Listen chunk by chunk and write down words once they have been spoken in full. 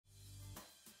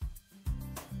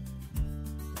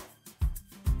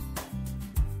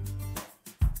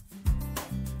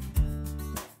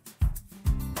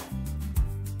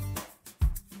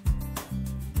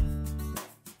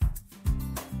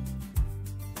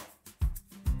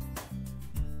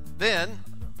Then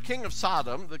the king of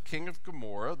Sodom, the king of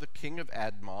Gomorrah, the king of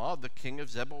Admah, the king of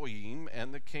Zeboim,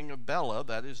 and the king of Bela,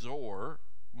 that is Zor,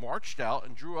 marched out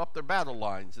and drew up their battle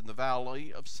lines in the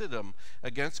valley of Siddim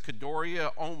against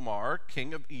Kedoriah-Omar,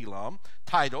 king of Elam,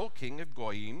 Tidal, king of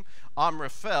Goyim,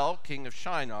 Amraphel, king of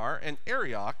Shinar, and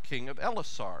Arioch, king of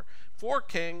Elasar. 4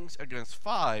 kings against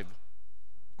 5.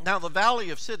 Now the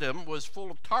valley of Siddim was full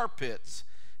of tar pits,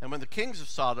 and when the kings of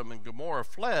Sodom and Gomorrah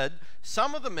fled,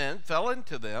 some of the men fell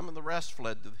into them, and the rest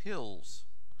fled to the hills.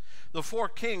 The 4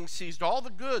 kings seized all the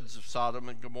goods of Sodom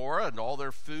and Gomorrah and all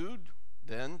their food.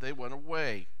 Then they went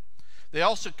away. They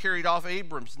also carried off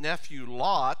Abram's nephew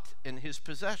Lot and his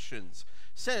possessions,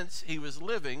 since he was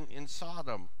living in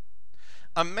Sodom.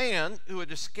 A man who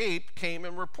had escaped came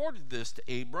and reported this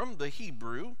to Abram the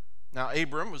Hebrew. Now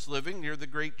Abram was living near the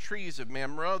great trees of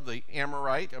Mamre, the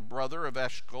Amorite, a brother of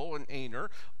Eshcol and Aner,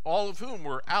 all of whom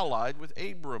were allied with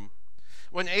Abram.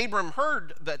 When Abram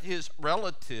heard that his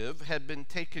relative had been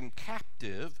taken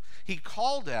captive, he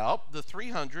called out the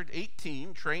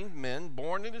 318 trained men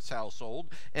born in his household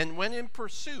and went in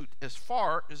pursuit as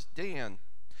far as Dan.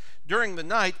 During the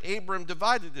night, Abram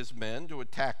divided his men to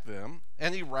attack them,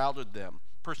 and he routed them,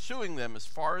 pursuing them as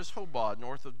far as Hobah,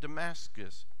 north of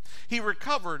Damascus. He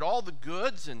recovered all the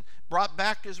goods and brought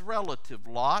back his relative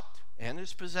Lot and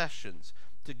his possessions,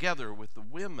 together with the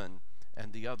women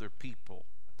and the other people.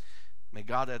 May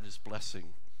God add his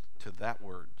blessing to that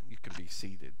word. You can be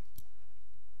seated.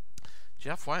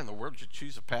 Jeff, why in the world did you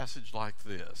choose a passage like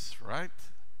this, right?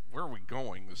 Where are we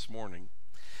going this morning?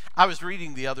 I was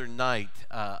reading the other night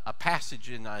a passage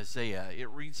in Isaiah. It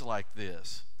reads like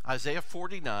this. Isaiah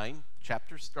 49,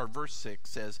 verse 6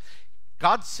 says,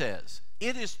 God says,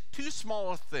 "It is too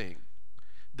small a thing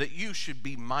that you should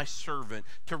be my servant,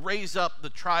 to raise up the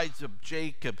tribes of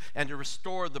Jacob and to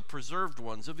restore the preserved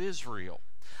ones of Israel.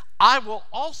 I will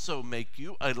also make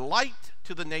you a light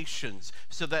to the nations,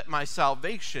 so that my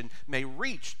salvation may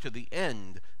reach to the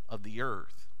end of the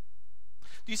earth."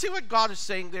 Do you see what God is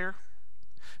saying there?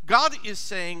 God is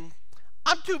saying,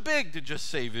 I'm too big to just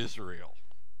save Israel.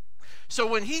 So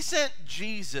when he sent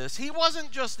Jesus, he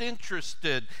wasn't just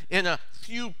interested in a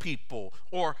few people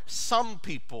or some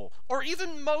people or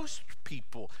even most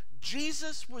people.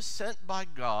 Jesus was sent by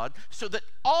God so that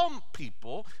all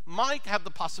people might have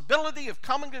the possibility of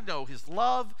coming to know his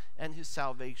love and his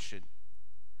salvation.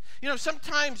 You know,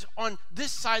 sometimes on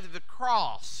this side of the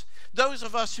cross, those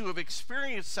of us who have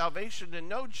experienced salvation and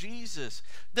know Jesus,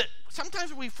 that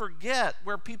sometimes we forget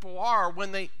where people are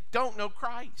when they don't know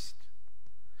Christ.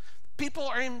 People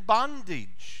are in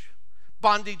bondage.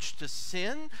 Bondage to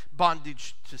sin,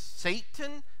 bondage to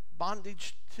Satan,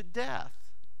 bondage to death.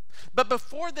 But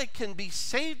before they can be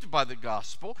saved by the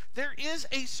gospel, there is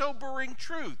a sobering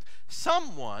truth.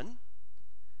 Someone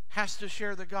has to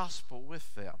share the gospel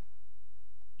with them.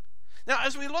 Now,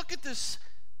 as we look at this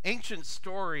ancient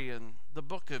story in the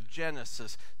book of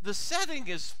Genesis, the setting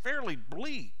is fairly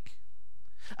bleak.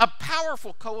 A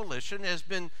powerful coalition has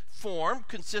been formed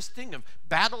consisting of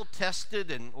battle-tested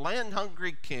and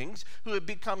land-hungry kings who have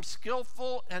become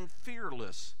skillful and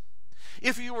fearless.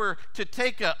 If you were to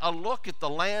take a look at the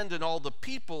land and all the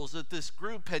peoples that this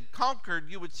group had conquered,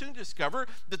 you would soon discover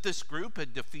that this group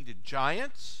had defeated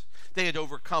giants. They had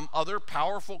overcome other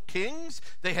powerful kings.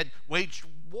 They had waged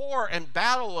war and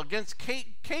battle against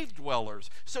cave dwellers.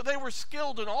 So they were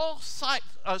skilled in all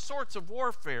sorts of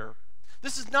warfare.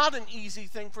 This is not an easy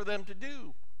thing for them to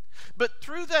do. But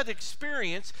through that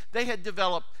experience, they had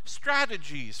developed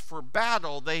strategies for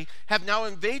battle. They have now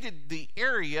invaded the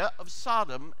area of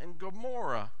Sodom and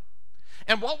Gomorrah.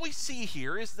 And what we see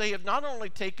here is they have not only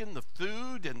taken the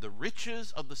food and the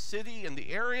riches of the city and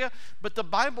the area, but the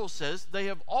Bible says they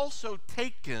have also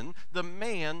taken the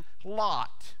man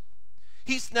Lot.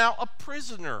 He's now a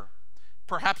prisoner,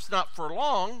 perhaps not for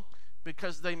long,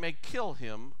 because they may kill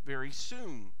him very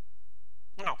soon.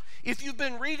 Now, if you've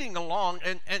been reading along,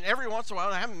 and every once in a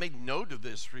while, I haven't made note of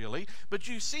this really, but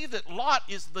you see that Lot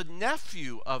is the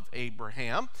nephew of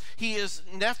Abraham. He is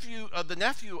the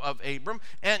nephew of Abram,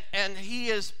 and he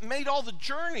has made all the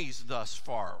journeys thus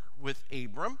far with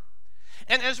Abram.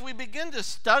 And as we begin to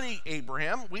study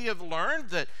Abraham, we have learned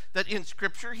that in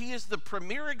Scripture, he is the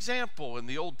premier example in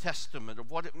the Old Testament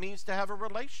of what it means to have a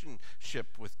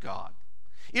relationship with God.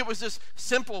 It was this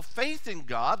simple faith in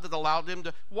God that allowed him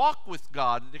to walk with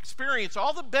God and experience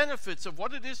all the benefits of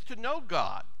what it is to know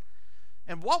God.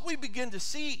 And what we begin to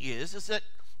see is that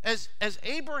as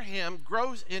Abraham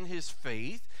grows in his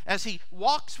faith, as he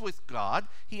walks with God,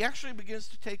 he actually begins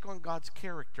to take on God's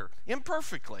character,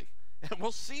 imperfectly, and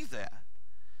we'll see that.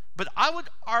 But I would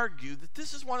argue that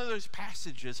this is one of those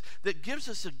passages that gives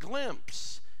us a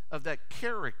glimpse of that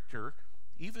character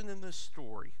even in this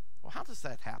story. Well, how does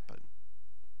that happen?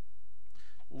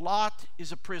 Lot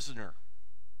is a prisoner.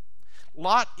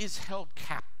 Lot is held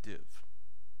captive.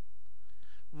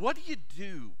 What do you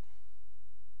do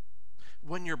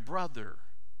when your brother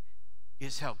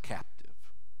is held captive?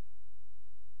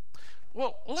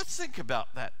 Well, let's think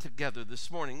about that together this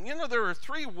morning. You know, there are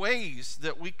three ways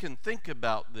that we can think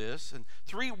about this, and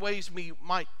three ways we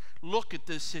might look at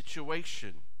this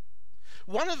situation.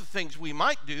 One of the things we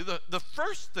might do, the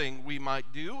first thing we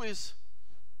might do is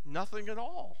nothing at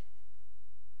all.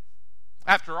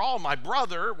 After all, my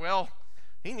brother, well,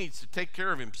 he needs to take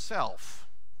care of himself.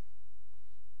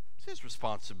 It's his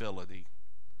responsibility.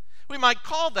 We might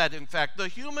call that, in fact, the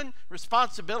human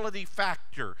responsibility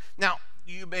factor. Now,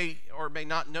 you may or may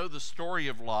not know the story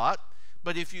of Lot,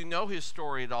 but if you know his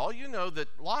story at all, you know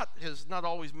that Lot has not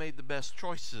always made the best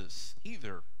choices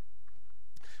either.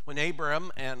 When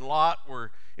Abram and Lot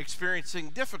were experiencing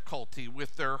difficulty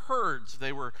with their herds,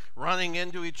 they were running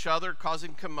into each other,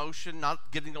 causing commotion,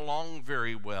 not getting along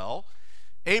very well.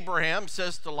 Abraham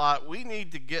says to Lot, we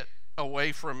need to get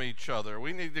away from each other.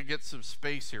 We need to get some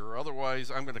space here, or otherwise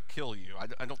I'm going to kill you.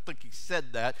 I don't think he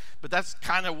said that, but that's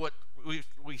kind of what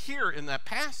we hear in that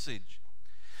passage.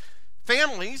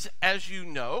 Families, as you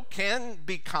know, can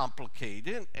be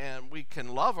complicated, and we can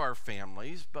love our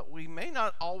families, but we may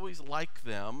not always like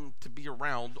them to be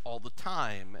around all the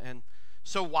time. And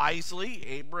so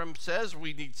wisely, Abram says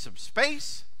we need some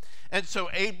space. And so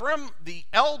Abram, the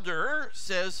elder,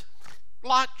 says,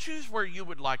 Lot, choose where you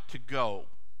would like to go.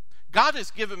 God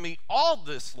has given me all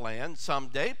this land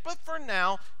someday, but for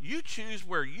now, you choose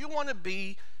where you want to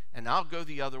be, and I'll go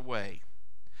the other way.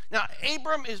 Now,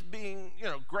 Abram is being,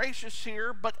 gracious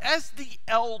here, but as the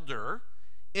elder,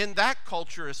 in that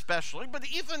culture especially, but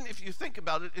even if you think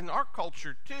about it in our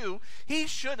culture too, he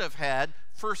should have had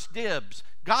first dibs.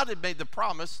 God had made the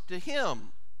promise to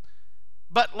him.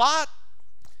 But Lot,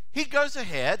 he goes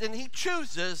ahead and he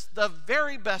chooses the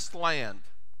very best land,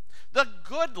 the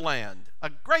good land, a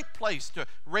great place to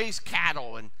raise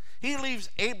cattle, and he leaves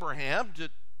Abraham to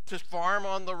farm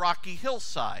on the rocky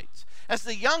hillsides. As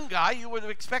the young guy, you would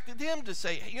have expected him to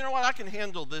say, hey, you know what, I can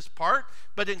handle this part.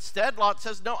 But instead, Lot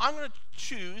says, no, I'm going to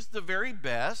choose the very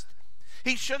best.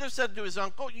 He should have said to his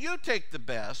uncle, you take the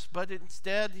best. But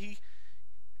instead, he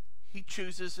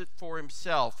chooses it for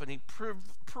himself. And he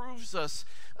proves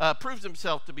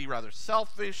himself to be rather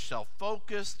selfish,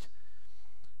 self-focused,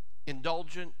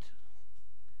 indulgent.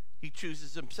 He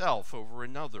chooses himself over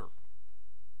another.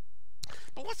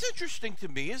 But what's interesting to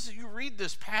me is that you read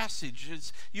this passage,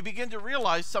 is you begin to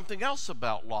realize something else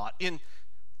about Lot.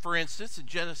 For instance, in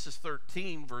Genesis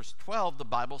 13, verse 12, the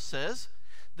Bible says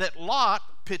that Lot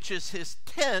pitches his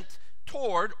tent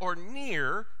toward or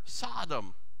near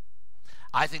Sodom.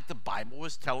 I think the Bible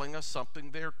is telling us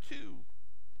something there too.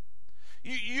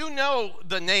 You know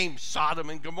the name Sodom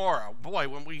and Gomorrah. Boy,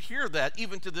 when we hear that,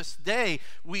 even to this day,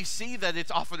 we see that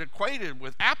it's often equated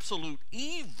with absolute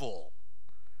evil.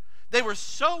 They were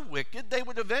so wicked, they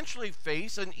would eventually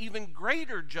face an even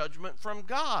greater judgment from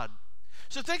God.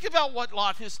 So think about what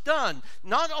Lot has done.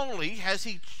 Not only has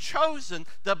he chosen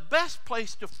the best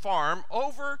place to farm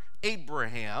over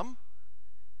Abraham,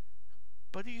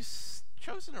 but he's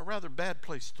chosen a rather bad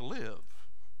place to live.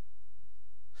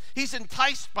 He's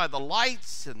enticed by the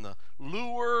lights and the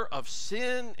lure of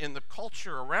sin in the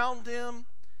culture around him,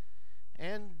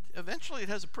 and eventually it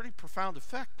has a pretty profound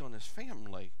effect on his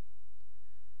family.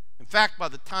 In fact, by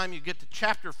the time you get to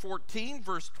chapter 14,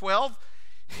 verse 12,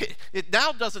 it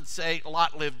now doesn't say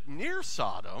Lot lived near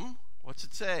Sodom. What's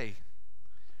it say?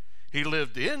 He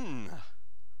lived in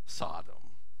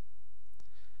Sodom.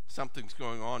 Something's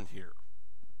going on here.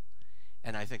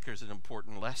 And I think there's an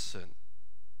important lesson.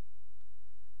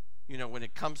 You know, when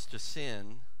it comes to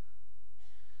sin,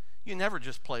 you never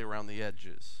just play around the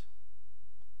edges.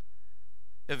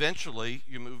 Eventually,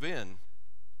 you move in.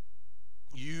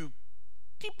 You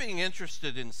keep being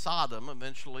interested in Sodom.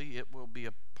 Eventually, it will be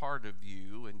a part of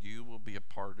you, and you will be a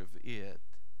part of it.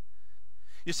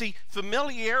 You see,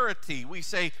 familiarity, we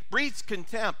say, breeds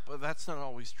contempt, but that's not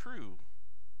always true.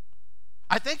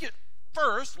 I think at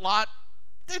first, Lot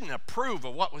didn't approve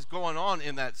of what was going on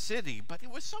in that city, but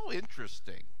it was so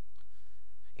interesting.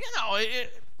 You know,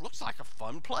 it looks like a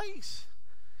fun place.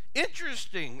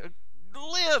 Interesting.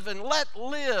 Live and let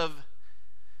live.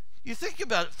 You think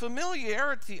about it,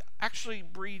 familiarity actually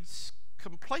breeds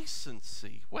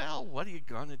complacency. Well, what are you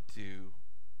going to do?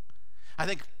 I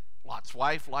think Lot's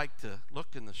wife liked to look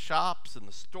in the shops and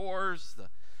the stores.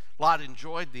 Lot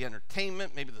enjoyed the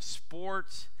entertainment, maybe the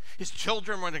sports. His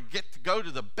children wanted to get to go to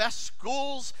the best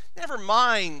schools. Never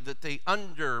mind that they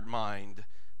undermined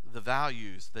the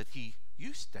values that he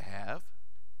used to have.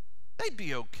 They'd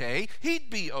be okay. He'd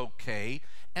be okay.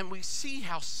 And we see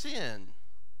how sin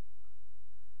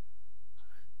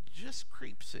just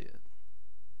creeps in.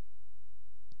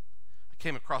 I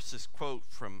came across this quote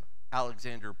from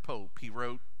Alexander Pope. He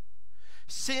wrote,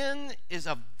 "Sin is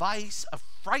a vice of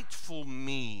frightful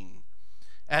mean.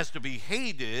 As to be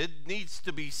hated needs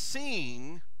to be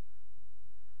seen,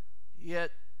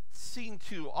 yet seen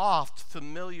too oft,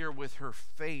 familiar with her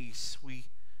face, we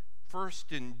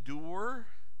first endure,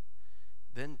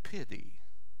 then pity,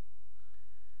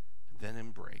 then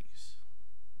embrace."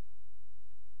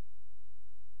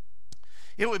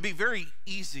 It would be very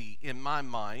easy in my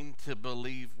mind to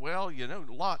believe, well,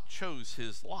 Lot chose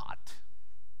his lot.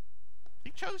 He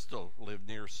chose to live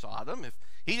near Sodom. If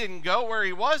he didn't go where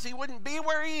he was, he wouldn't be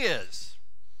where he is.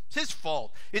 It's his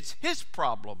fault. It's his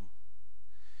problem.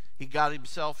 He got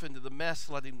himself into the mess,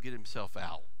 let him get himself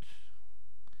out.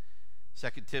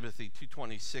 2 Timothy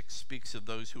 2:26 speaks of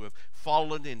those who have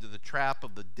fallen into the trap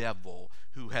of the devil,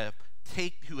 who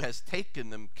has taken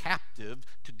them captive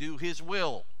to do his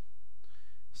will.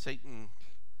 Satan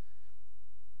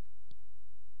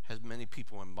has many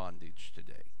people in bondage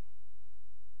today.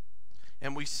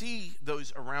 And we see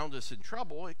those around us in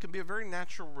trouble. It can be a very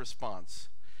natural response.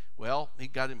 Well, he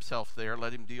got himself there.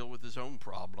 Let him deal with his own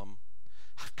problem.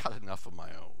 I've got enough of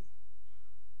my own.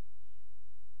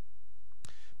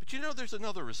 But there's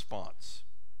another response.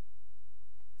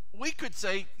 We could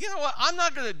say, you know what, I'm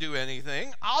not going to do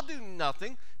anything. I'll do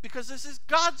nothing because this is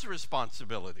God's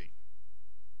responsibility.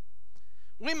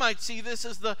 We might see this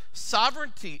as the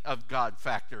sovereignty of God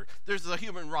factor. There's the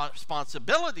human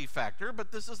responsibility factor,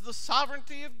 but this is the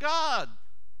sovereignty of God.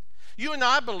 You and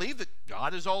I believe that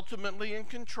God is ultimately in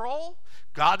control.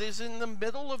 God is in the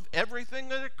middle of everything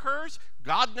that occurs.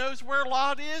 God knows where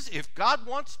Lot is. If God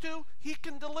wants to, he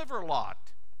can deliver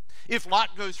Lot. If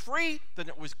Lot goes free, then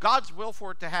it was God's will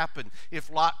for it to happen. If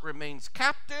Lot remains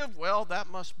captive, well, that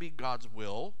must be God's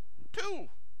will too.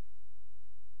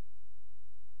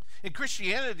 In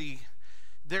Christianity,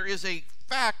 there is in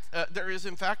fact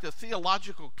a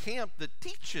theological camp that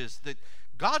teaches that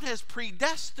God has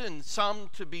predestined some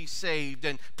to be saved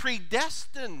and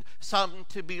predestined some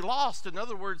to be lost. In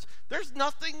other words, there's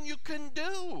nothing you can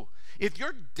do. If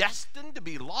you're destined to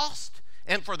be lost,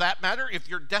 and for that matter, if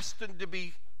you're destined to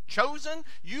be chosen,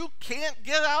 you can't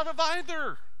get out of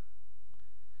either.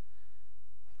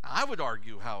 I would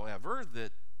argue, however,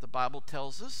 that the Bible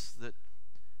tells us that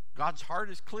God's heart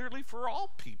is clearly for all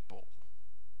people.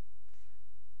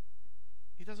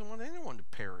 He doesn't want anyone to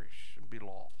perish and be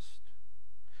lost.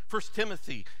 1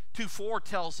 Timothy 2:4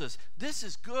 tells us, "This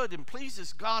is good and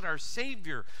pleases God our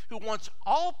Savior, who wants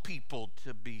all people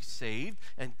to be saved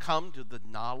and come to the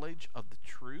knowledge of the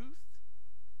truth."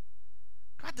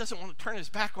 God doesn't want to turn his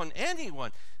back on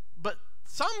anyone, but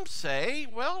some say,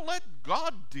 well, let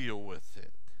God deal with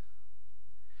it.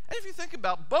 And if you think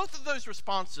about both of those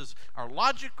responses are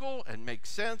logical and make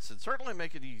sense and certainly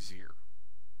make it easier.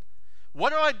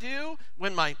 What do I do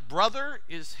when my brother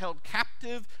is held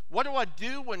captive? What do I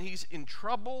do when he's in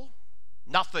trouble?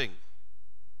 Nothing.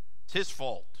 It's his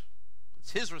fault.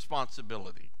 It's his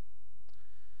responsibility.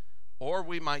 Or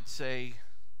we might say,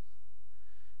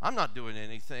 I'm not doing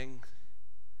anything.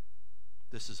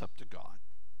 This is up to God.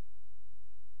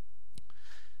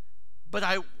 But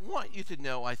I want you to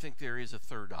know, I think there is a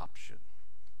third option.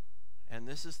 And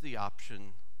this is the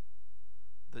option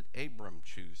that Abram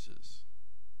chooses.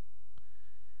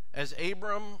 As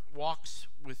Abram walks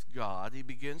with God, he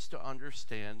begins to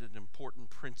understand an important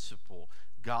principle.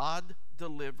 God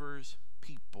delivers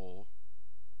people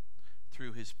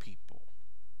through his people.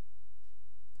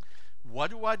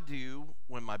 What do I do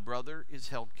when my brother is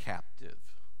held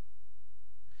captive?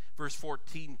 Verse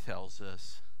 14 tells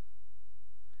us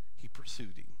he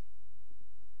pursued him.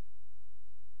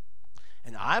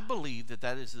 And I believe that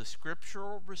that is the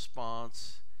scriptural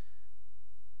response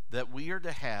that we are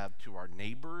to have to our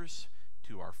neighbors,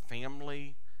 to our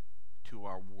family, to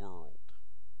our world.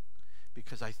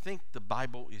 Because I think the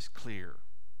Bible is clear.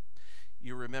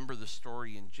 You remember the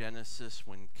story in Genesis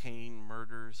when Cain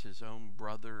murders his own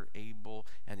brother Abel,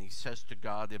 and he says to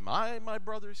God, "Am I my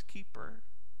brother's keeper?"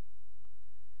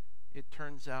 It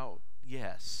turns out,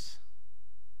 yes.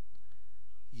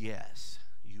 Yes,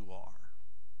 you are.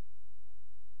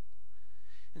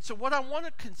 And so what I want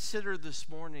to consider this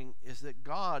morning is that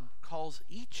God calls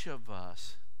each of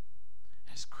us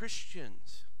as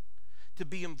Christians to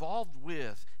be involved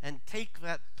with and take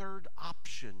that third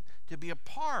option, to be a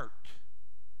part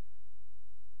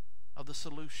of the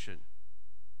solution.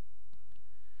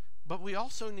 But we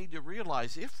also need to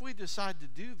realize if we decide to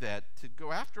do that, to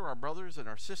go after our brothers and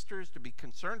our sisters, to be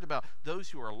concerned about those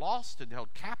who are lost and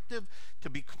held captive, to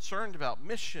be concerned about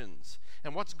missions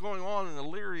and what's going on in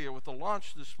Illyria with the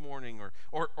launch this morning,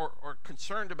 or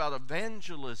concerned about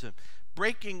evangelism,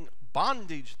 breaking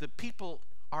bondage that people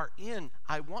are in,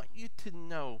 I want you to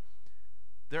know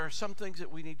there are some things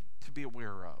that we need to be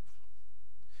aware of.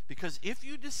 Because if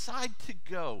you decide to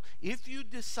go, if you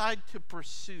decide to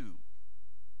pursue,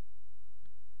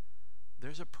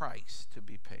 there's a price to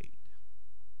be paid.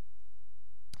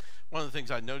 One of the things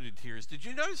I noted here is, did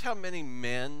you notice how many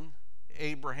men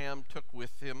Abraham took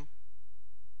with him?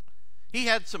 He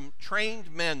had some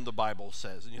trained men, the Bible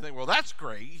says. And you think, well, that's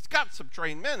great. He's got some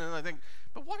trained men. And I think,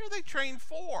 but what are they trained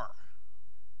for?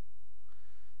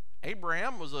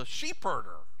 Abraham was a sheep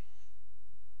herder.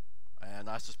 And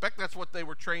I suspect that's what they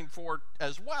were trained for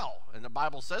as well. And the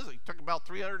Bible says he took about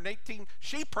 318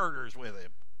 sheep herders with him.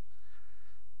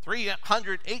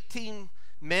 318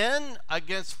 men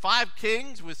against 5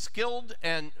 kings with skilled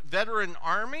and veteran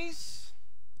armies?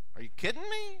 Are you kidding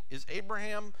me? Is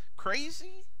Abraham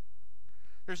crazy?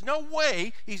 There's no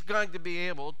way he's going to be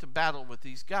able to battle with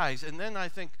these guys. And then I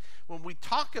think when we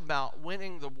talk about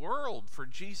winning the world for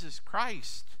Jesus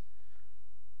Christ,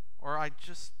 or I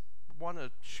just want to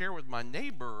share with my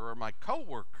neighbor or my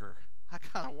coworker, I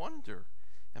kind of wonder,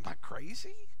 am I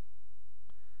crazy?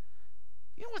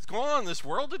 You know what's going on in this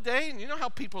world today, and you know how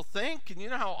people think, and you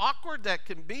know how awkward that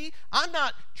can be? I'm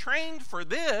not trained for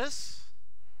this.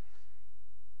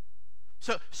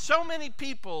 So many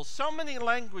people, so many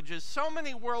languages, so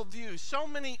many worldviews, so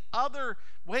many other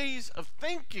ways of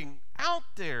thinking out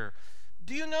there.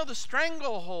 Do you know the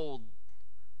stranglehold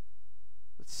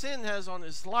that sin has on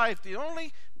his life? The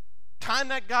only time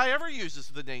that guy ever uses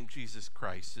the name Jesus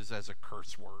Christ is as a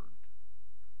curse word.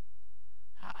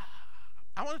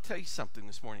 I want to tell you something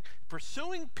this morning.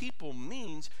 Pursuing people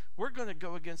means we're going to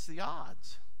go against the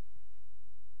odds.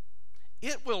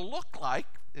 It will look like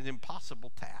an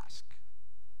impossible task.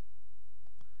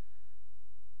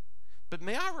 But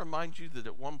may I remind you that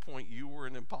at one point you were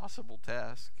an impossible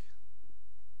task?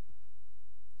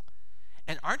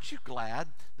 And aren't you glad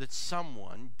that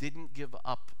someone didn't give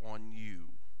up on you?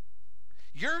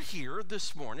 You're here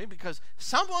this morning because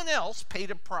someone else paid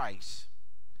a price.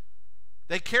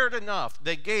 They cared enough.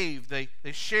 They gave. They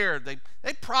shared.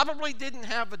 They probably didn't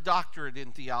have a doctorate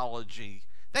in theology.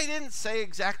 They didn't say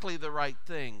exactly the right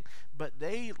thing. But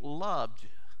they loved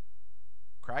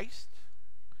Christ.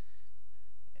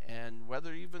 And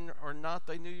whether even or not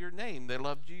they knew your name, they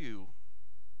loved you.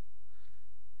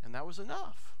 And that was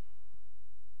enough.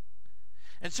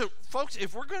 And so, folks,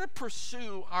 if we're going to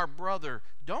pursue our brother,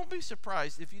 don't be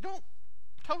surprised if you don't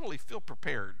totally feel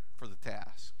prepared for the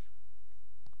task.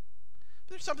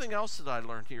 There's something else that I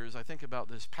learned here as I think about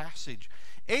this passage.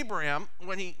 Abraham,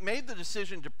 when he made the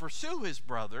decision to pursue his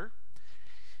brother,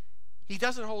 he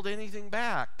doesn't hold anything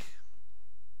back.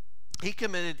 He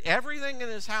committed everything in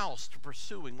his house to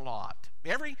pursuing Lot.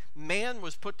 Every man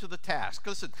was put to the task.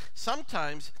 Listen,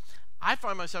 sometimes I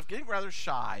find myself getting rather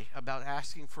shy about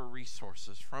asking for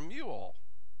resources from you all.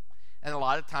 And a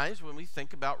lot of times when we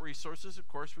think about resources, of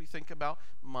course, we think about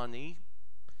money,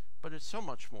 but it's so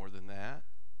much more than that.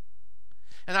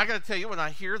 And I got to tell you, when I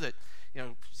hear that,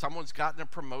 someone's gotten a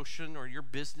promotion or your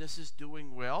business is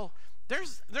doing well,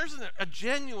 there's a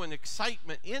genuine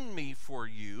excitement in me for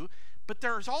you. But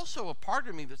there's also a part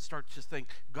of me that starts to think,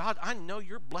 God, I know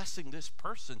you're blessing this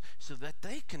person so that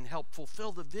they can help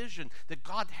fulfill the vision that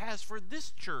God has for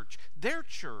this church, their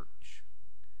church.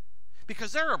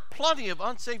 Because there are plenty of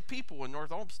unsaved people in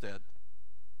North Olmsted.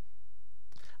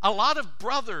 A lot of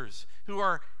brothers who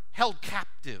are held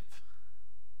captive.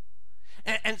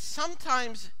 And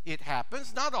sometimes it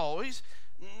happens, not always,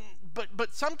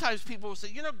 but sometimes people will say,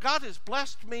 God has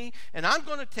blessed me, and I'm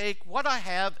going to take what I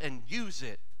have and use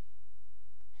it.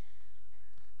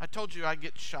 I told you I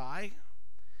get shy,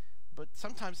 but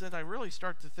sometimes then I really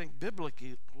start to think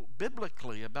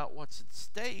biblically about what's at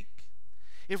stake.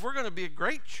 If we're going to be a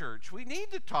great church, we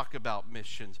need to talk about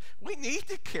missions. We need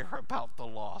to care about the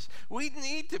lost. We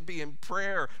need to be in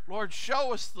prayer. Lord,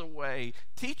 show us the way.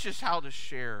 Teach us how to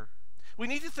share. We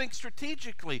need to think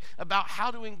strategically about how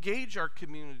to engage our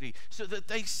community so that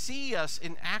they see us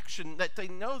in action, that they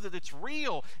know that it's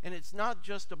real and it's not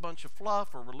just a bunch of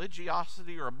fluff or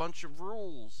religiosity or a bunch of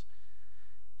rules.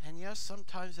 And yes,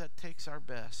 sometimes that takes our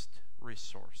best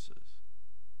resources.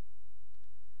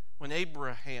 When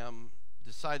Abraham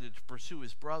decided to pursue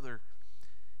his brother,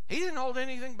 he didn't hold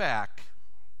anything back.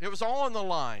 It was all on the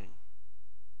line.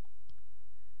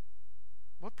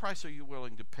 What price are you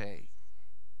willing to pay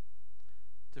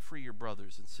to free your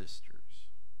brothers and sisters?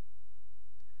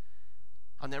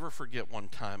 I'll never forget one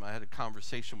time I had a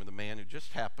conversation with a man who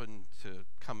just happened to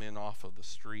come in off of the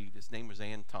street. His name was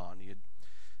Anton. He had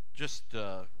just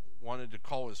wanted to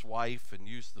call his wife and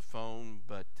use the phone,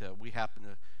 but we happened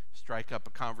to strike up a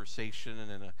conversation,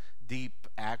 and in a deep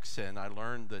accent I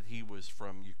learned that he was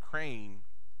from Ukraine.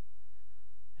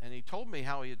 And he told me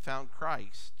how he had found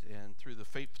Christ, and through the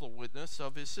faithful witness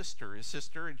of his sister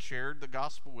had shared the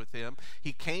gospel with him.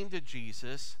 He came to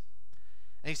Jesus,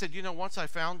 and he said, once I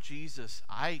found Jesus,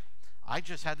 I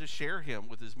just had to share him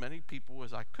with as many people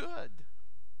as I could.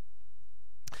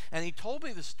 And he told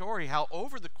me the story how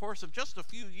over the course of just a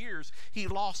few years, he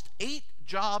lost 8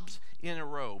 jobs in a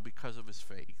row because of his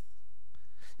faith.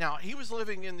 Now, he was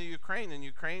living in the Ukraine, and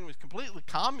Ukraine was completely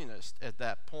communist at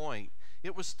that point.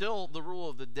 It was still the rule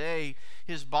of the day.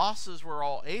 His bosses were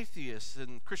all atheists,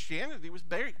 and Christianity was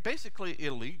basically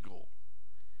illegal.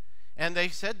 And they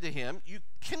said to him, you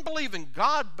can believe in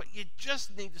God, but you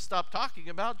just need to stop talking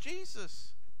about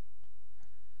Jesus.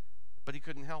 But he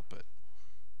couldn't help it.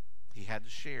 He had to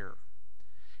share.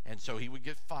 And so he would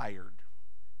get fired,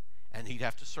 and he'd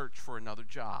have to search for another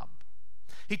job.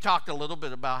 He talked a little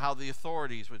bit about how the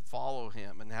authorities would follow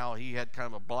him and how he had kind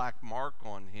of a black mark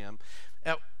on him.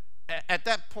 At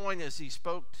that point, as he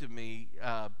spoke to me,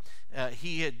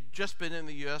 he had just been in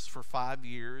the U.S. for 5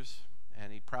 years,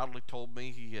 and he proudly told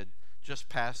me he had just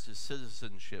passed his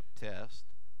citizenship test.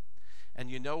 And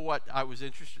you know what I was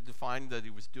interested to find that he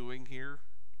was doing here?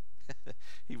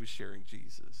 He was sharing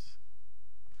Jesus.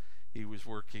 He was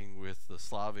working with the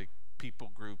Slavic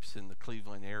people groups in the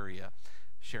Cleveland area,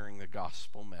 sharing the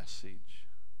gospel message.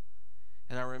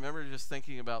 And I remember just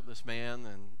thinking about this man,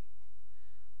 and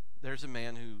there's a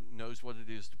man who knows what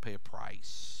it is to pay a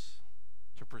price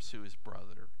to pursue his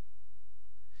brother.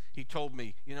 He told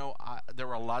me, there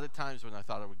were a lot of times when I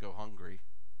thought I would go hungry,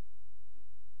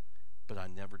 but I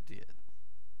never did.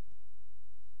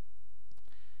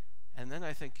 And then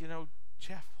I think,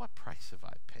 Jeff, what price have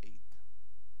I paid?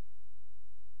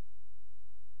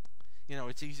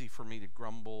 It's easy for me to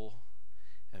grumble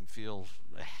and feel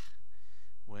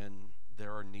when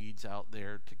there are needs out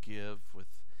there to give. With,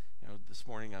 this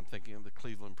morning I'm thinking of the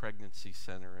Cleveland Pregnancy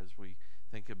Center as we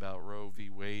think about Roe v.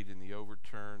 Wade and the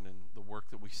overturn and the work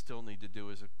that we still need to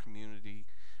do as a community.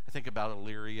 I think about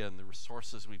Elyria and the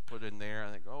resources we put in there.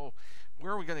 I think,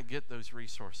 where are we going to get those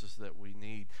resources that we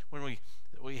need? When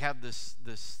we have this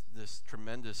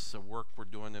tremendous work we're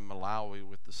doing in Malawi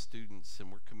with the students, and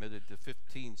we're committed to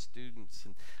 15 students.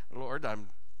 And Lord, I'm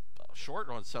short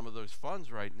on some of those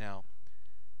funds right now.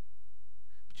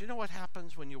 But you know what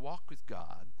happens when you walk with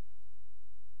God?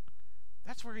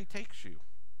 That's where he takes you.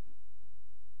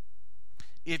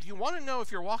 If you want to know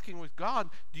if you're walking with God,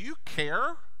 do you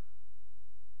care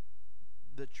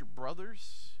that your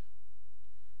brother's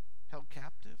held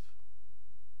captive?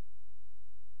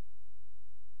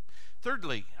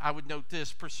 Thirdly, I would note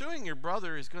this: pursuing your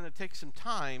brother is going to take some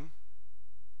time.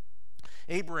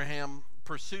 Abraham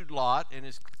pursued Lot and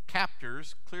his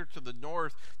captors clear to the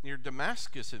north near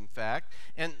Damascus, in fact.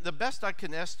 And the best I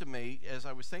can estimate as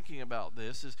I was thinking about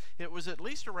this is it was at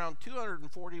least around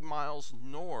 240 miles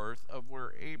north of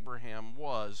where Abraham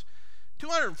was.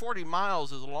 240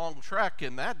 miles is a long trek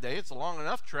in that day. It's a long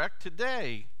enough trek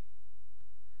today.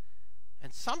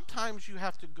 And sometimes you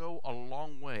have to go a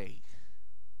long way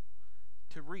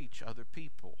to reach other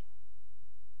people.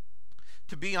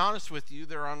 To be honest with you,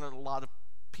 there aren't a lot of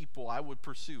people I would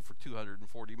pursue for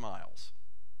 240 miles.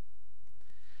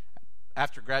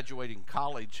 After graduating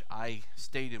college, I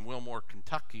stayed in Wilmore,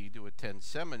 Kentucky to attend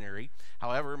seminary.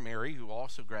 However, Mary, who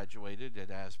also graduated at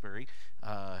Asbury,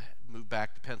 moved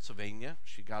back to Pennsylvania.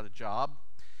 She got a job.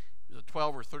 It was a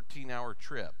 12 or 13-hour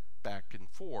trip back and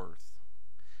forth.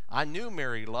 I knew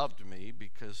Mary loved me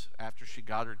because after she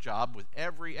got her job, with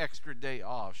every extra day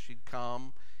off, she'd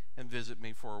come and visit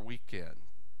me for a weekend.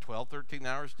 12, 13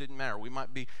 hours didn't matter. We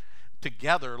might be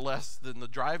together less than the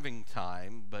driving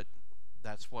time, but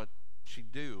that's what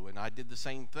she'd do. And I did the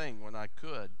same thing when I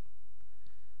could,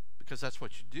 because that's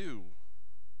what you do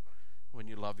when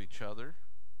you love each other.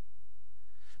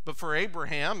 But for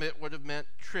Abraham, it would have meant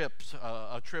trips,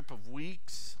 a trip of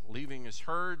weeks, leaving his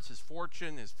herds, his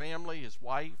fortune, his family, his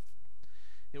wife.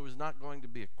 It was not going to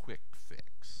be a quick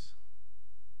fix.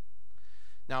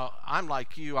 Now, I'm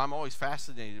like you. I'm always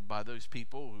fascinated by those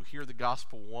people who hear the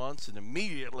gospel once and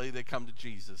immediately they come to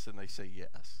Jesus and they say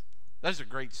yes. Those are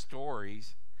great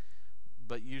stories,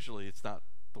 but usually it's not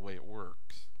the way it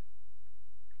works.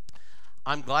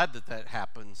 I'm glad that that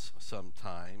happens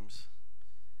sometimes.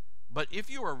 But if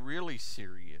you are really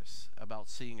serious about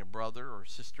seeing a brother or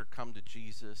sister come to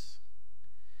Jesus,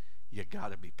 you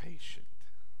got to be patient.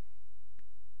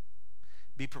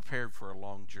 Be prepared for a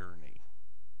long journey,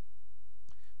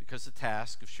 because the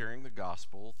task of sharing the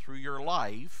gospel through your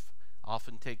life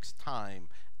often takes time,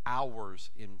 hours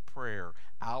in prayer,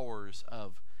 hours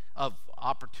of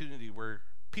opportunity where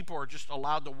people are just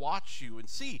allowed to watch you and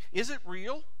see, is it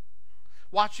real?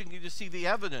 Watching you to see the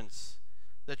evidence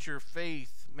that your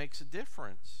faith makes a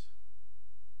difference.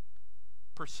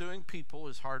 Pursuing people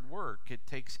is hard work. It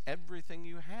takes everything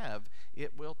you have.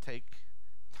 It will take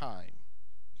time.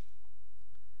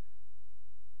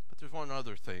 But there's one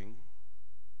other thing.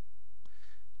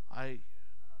 I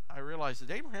realized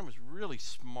that Abraham was really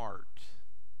smart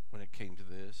when it came to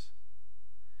this.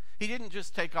 He didn't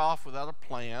just take off without a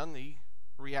plan. He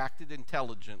reacted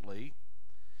intelligently.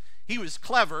 He was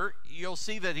clever. You'll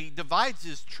see that he divides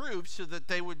his troops so that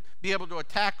they would be able to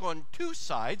attack on two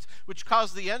sides, which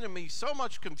caused the enemy so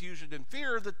much confusion and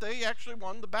fear that they actually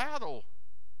won the battle.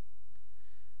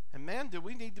 And man, do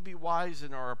we need to be wise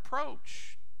in our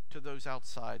approach to those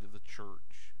outside of the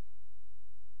church.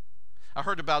 I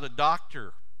heard about a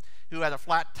doctor who had a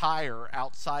flat tire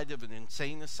outside of an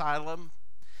insane asylum,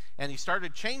 and he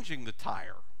started changing the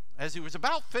tire. As he was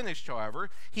about finished, however,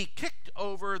 he kicked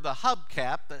over the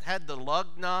hubcap that had the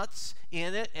lug nuts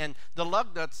in it, and the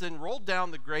lug nuts then rolled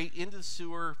down the grate into the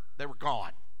sewer. They were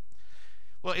gone.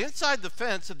 Well, inside the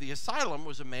fence of the asylum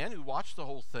was a man who watched the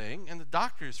whole thing, and the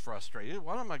doctor is frustrated.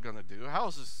 What am I going to do?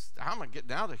 How am I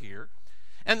getting out of here?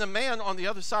 And the man on the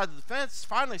other side of the fence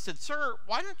finally said, "Sir,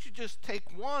 why don't you just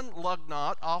take one lug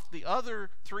nut off the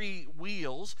other 3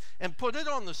 wheels and put it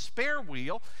on the spare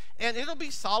wheel, and it'll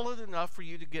be solid enough for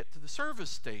you to get to the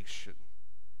service station?"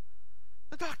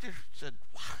 The doctor said,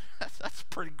 "Wow, that's a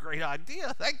pretty great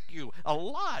idea. Thank you a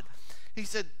lot." He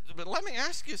said, "But let me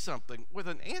ask you something. With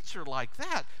an answer like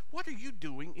that, what are you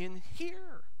doing in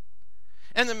here?"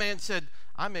 And the man said,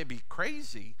 "I may be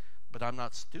crazy, but I'm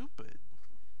not stupid."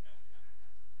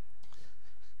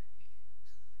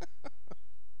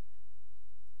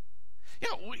 You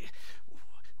know,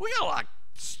 we got like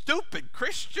stupid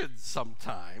Christians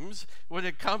sometimes when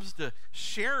it comes to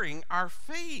sharing our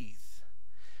faith.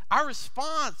 Our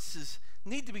responses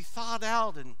need to be thought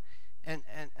out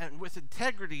and with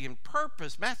integrity and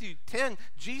purpose. Matthew 10,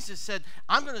 Jesus said,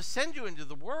 "I'm going to send you into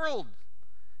the world,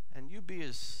 and you be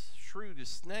as shrewd as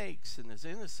snakes and as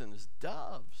innocent as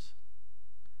doves."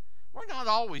 We're not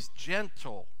always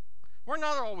gentle. We're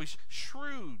not always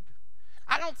shrewd.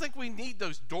 I don't think we need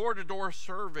those door-to-door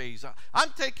surveys.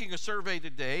 I'm taking a survey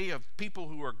today of people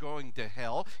who are going to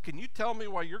hell. Can you tell me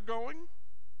why you're going?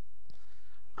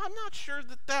 I'm not sure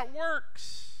that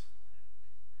works.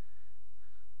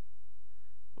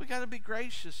 We got to be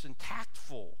gracious and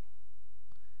tactful.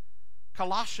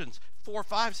 Colossians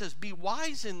 4:5 says, "Be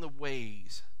wise in the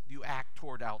ways you act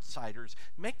toward outsiders.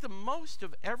 Make the most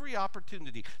of every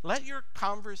opportunity. Let your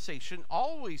conversation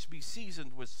always be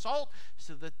seasoned with salt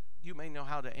so that you may know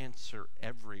how to answer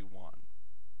everyone."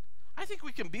 I think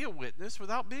we can be a witness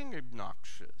without being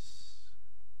obnoxious.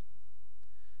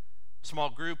 A small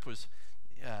group was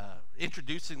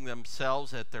introducing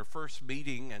themselves at their first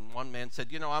meeting, and one man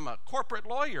said, "I'm a corporate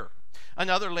lawyer."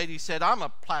 Another lady said, "I'm a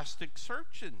plastic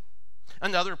surgeon."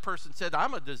 Another person said,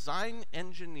 "I'm a design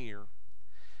engineer."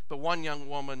 But one young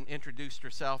woman introduced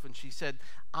herself, and she said,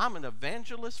 "I'm an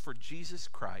evangelist for Jesus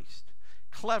Christ,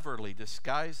 cleverly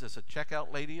disguised as a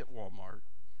checkout lady at Walmart."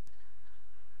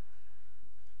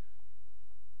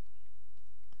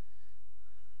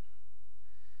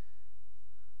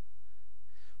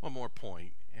 One more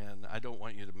point, and I don't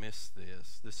want you to miss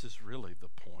this. This is really the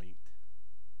point.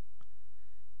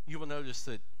 You will notice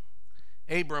that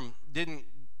Abram didn't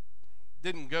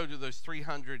go to those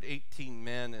 318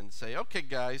 men and say, "Okay,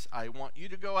 guys, I want you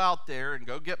to go out there and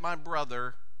go get my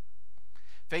brother,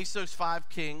 face those 5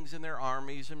 kings and their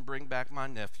armies, and bring back my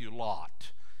nephew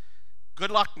Lot. Good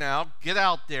luck now. Get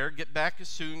out there. Get back as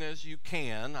soon as you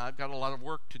can. I've got a lot of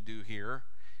work to do here,"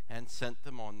 and sent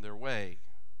them on their way.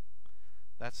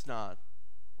 That's not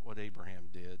what Abraham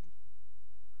did.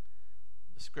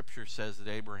 The scripture says that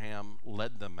Abraham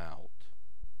led them out.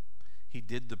 He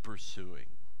did the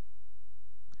pursuing.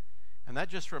 And that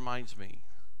just reminds me,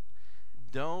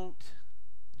 don't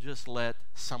just let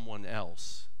someone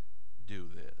else do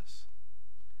this.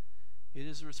 It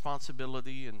is a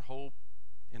responsibility and hope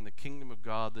in the kingdom of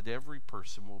God that every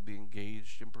person will be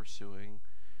engaged in pursuing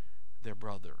their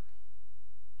brother.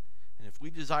 And if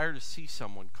we desire to see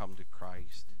someone come to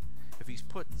Christ, if he's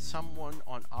put someone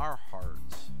on our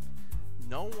hearts,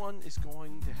 no one is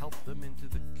going to help them into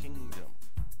the kingdom